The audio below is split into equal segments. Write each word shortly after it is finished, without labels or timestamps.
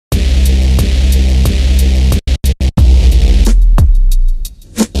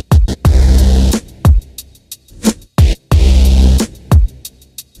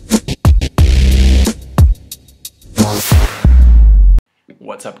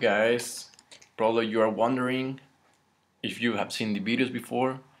Guys? Probably you are wondering, if you have seen the videos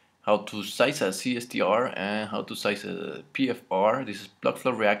before, how to size a CSTR and how to size a PFR. This is plug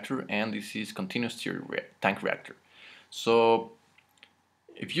flow reactor and this is continuous stir tank reactor. So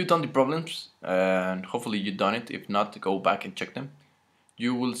if you've done the problems, and hopefully you've done it, if not, go back and check them,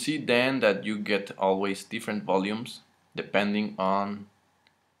 you will see then that you get always different volumes depending on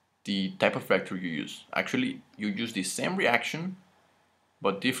the type of reactor you use. Actually, you use the same reaction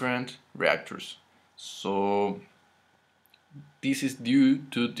but different reactors. So this is due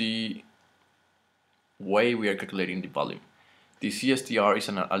to the way we are calculating the volume. The CSTR is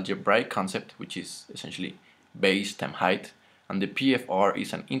an algebraic concept, which is essentially base times height, and the PFR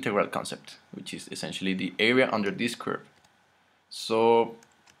is an integral concept, which is essentially the area under this curve. So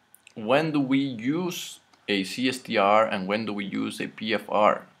when do we use a CSTR and when do we use a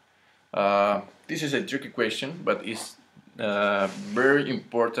PFR? This is a tricky question, but it's very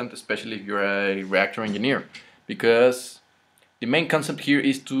important, especially if you're a reactor engineer, because the main concept here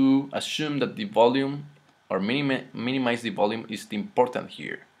is to assume that the volume or minimize the volume is the important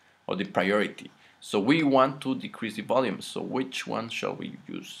here, or the priority. So we want to decrease the volume. So which one shall we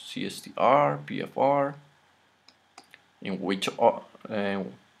use? CSTR, PFR? In which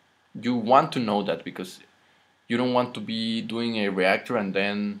you want to know that, because you don't want to be doing a reactor and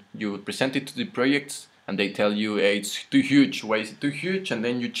then you present it to the projects and they tell you, hey, it's too huge. Why is it too huge? And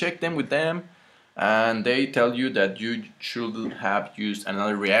then you check them with them and they tell you that you should have used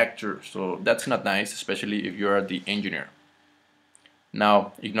another reactor. So that's not nice, especially if you are the engineer.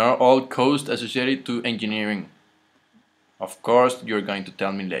 Now, ignore all costs associated to engineering. Of course, you're going to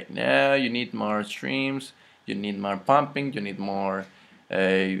tell me like, no, you need more streams, you need more pumping, you need more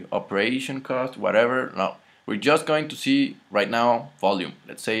operation cost, whatever. No, we're just going to see right now volume.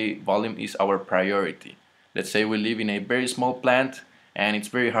 Let's say volume is our priority. Let's say we live in a very small plant and it's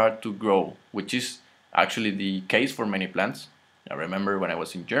very hard to grow, which is actually the case for many plants. I remember when I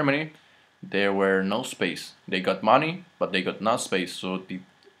was in Germany, there were no space. They got money, but they got no space. So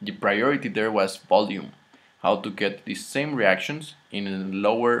the priority there was volume. How to get the same reactions in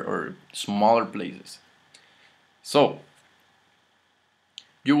lower or smaller places. So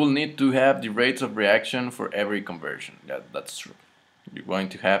you will need to have the rates of reaction for every conversion. That's true. You're going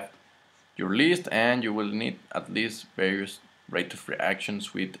to have your list and you will need at least various rate of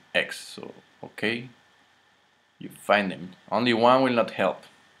reactions with X. So okay, you find them. Only one will not help.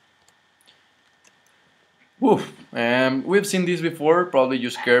 We've seen this before. Probably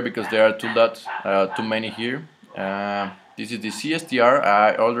you're scared because there are too many here. This is the CSTR.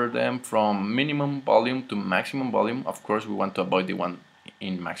 I ordered them from minimum volume to maximum volume. Of course, we want to avoid the one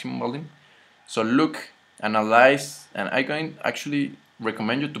in maximum volume. So look, analyze, and I'm going to actually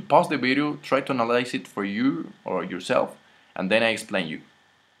recommend you to pause the video, try to analyze it for you or yourself, and then I explain you.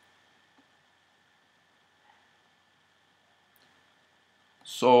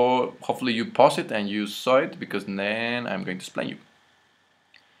 So hopefully you pause it and you saw it, because then I'm going to explain you.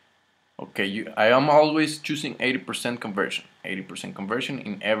 Okay, I am always choosing 80% conversion. 80% conversion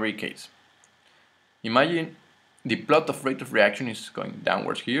in every case. Imagine the plot of rate of reaction is going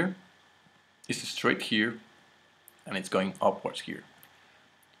downwards here, it's straight here, and it's going upwards here.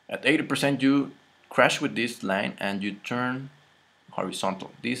 At 80% you crash with this line and you turn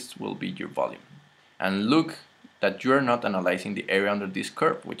horizontal. This will be your volume. And look that you are not analyzing the area under this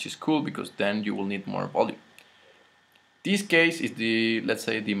curve, which is cool because then you will need more volume. This case is the, let's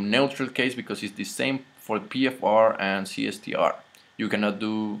say, the neutral case, because it's the same for PFR and CSTR. You cannot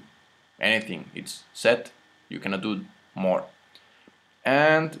do anything. It's set. You cannot do more.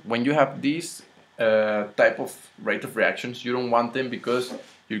 And when you have this type of rate of reactions, you don't want them because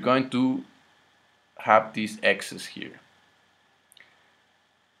you're going to have these X's here.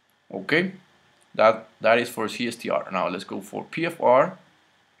 Okay, that is for CSTR. Now let's go for PFR.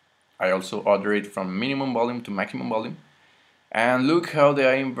 I also order it from minimum volume to maximum volume. And look how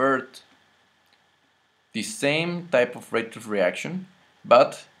they invert the same type of rate of reaction,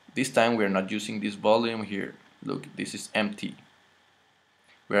 but this time we're not using this volume here. Look, this is empty.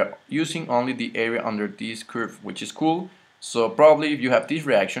 We're using only the area under this curve, which is cool. So probably if you have this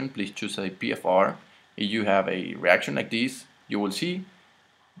reaction, please choose a PFR. If you have a reaction like this, you will see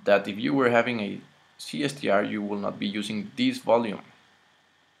that if you were having a CSTR, you will not be using this volume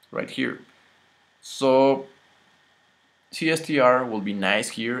right here. So CSTR will be nice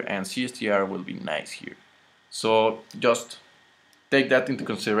here and CSTR will be nice here. So just take that into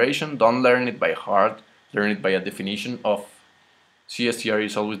consideration. Don't learn it by heart, learn it by a definition of CSTR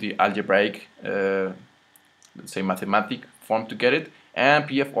is always the algebraic, let's say mathematic form to get it, and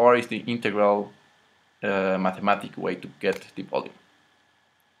PFR is the integral mathematic way to get the volume.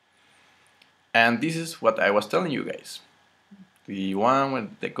 And this is what I was telling you guys. The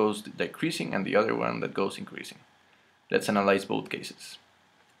one that goes decreasing and the other one that goes increasing. Let's analyze both cases.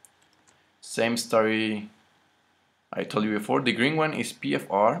 Same story I told you before. The green one is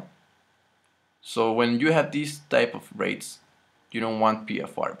PFR. So when you have this type of rates, you don't want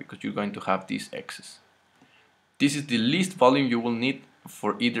PFR because you're going to have these X's. This is the least volume you will need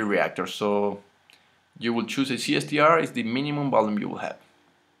for either reactor. So you will choose a CSTR is the minimum volume you will have.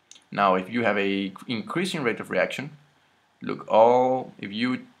 Now if you have a increasing rate of reaction, look, if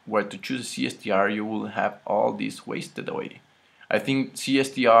you were to choose a CSTR, you will have all this wasted away. I think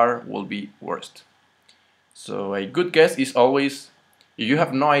CSTR will be worst. So a good guess is always, if you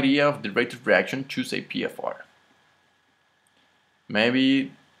have no idea of the rate of reaction, choose a PFR.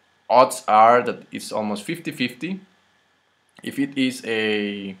 Maybe odds are that it's almost 50-50. If it is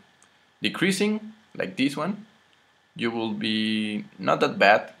a decreasing, like this one, you will be not that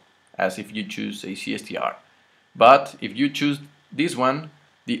bad as if you choose a CSTR. But if you choose this one,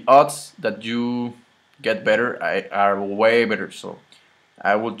 the odds that you get better are way better. So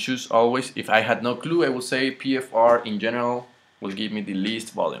I will choose always, if I had no clue, I would say PFR in general will give me the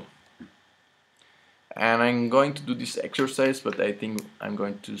least volume. And I'm going to do this exercise, but I think I'm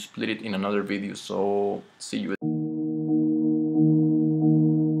going to split it in another video, so see you.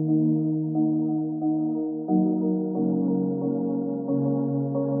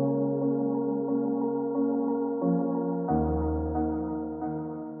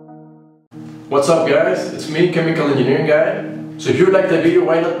 What's up guys, it's me, Chemical Engineering Guy. So if you like the video,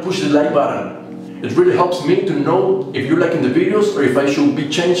 why not push the like button? It really helps me to know if you're liking the videos or if I should be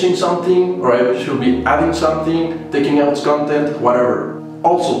changing something or I should be adding something, taking out content, whatever.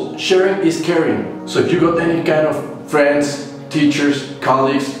 Also, sharing is caring. So if you got any kind of friends, teachers,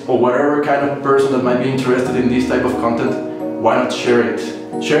 colleagues or whatever kind of person that might be interested in this type of content, why not share it?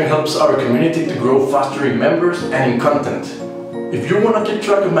 Sharing helps our community to grow faster in members and in content. If you want to keep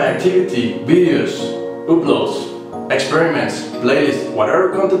track of my activity, videos, uploads, experiments, playlists,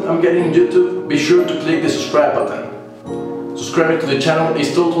 whatever content I'm getting on YouTube, be sure to click the subscribe button. Subscribing to the channel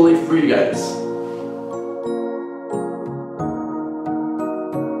is totally free, guys.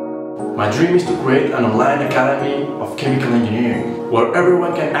 My dream is to create an online academy of chemical engineering, where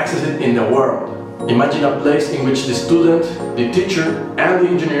everyone can access it in the world. Imagine a place in which the student, the teacher, and the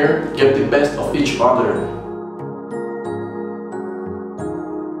engineer get the best of each other.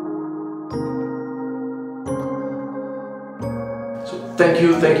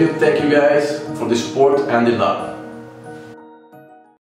 Thank you guys for the support and the love.